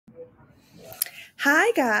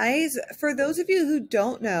Hi guys, for those of you who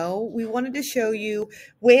don't know, we wanted to show you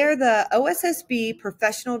where the OSSB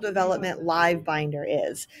Professional Development Livebinder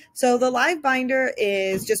is. So the Livebinder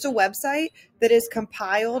is just a website that is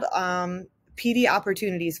compiled PD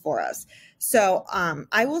opportunities for us. So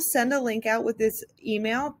I will send a link out with this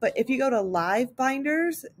email, but if you go to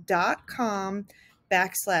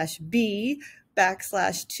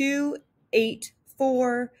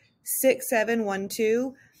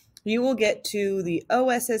livebinders.com/B/2846712, you will get to the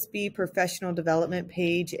OSSB Professional Development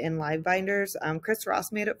page in Livebinders. Chris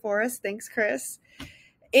Ross made it for us. Thanks, Chris.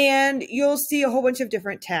 And you'll see a whole bunch of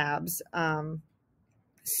different tabs.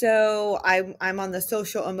 So I'm on the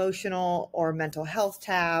social, emotional, or mental health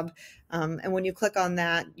tab. And when you click on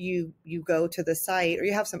that, you go to the site, or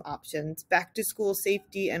you have some options: back to school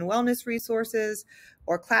safety and wellness resources,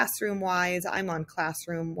 or classroom wise. I'm on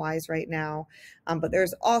classroom wise right now. But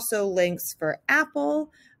there's also links for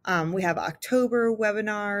Apple. We have October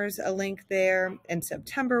webinars, a link there, and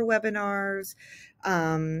September webinars.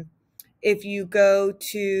 If you go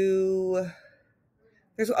to,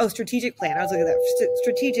 there's strategic plan. I was looking at that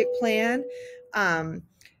strategic plan.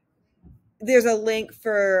 There's a link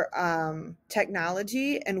for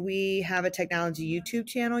technology, and we have a technology YouTube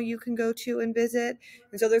channel you can go to and visit.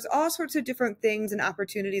 And so there's all sorts of different things and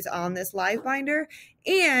opportunities on this Livebinder,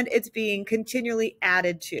 and it's being continually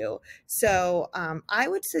added to. So I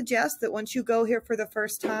would suggest that once you go here for the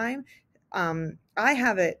first time, I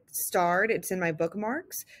have it starred. It's in my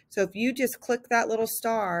bookmarks. So if you just click that little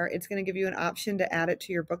star, it's going to give you an option to add it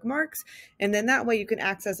to your bookmarks. And then that way you can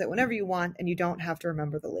access it whenever you want, and you don't have to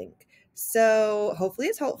remember the link. So hopefully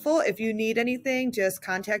it's helpful. If you need anything, just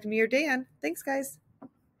contact me or Dan. Thanks, guys.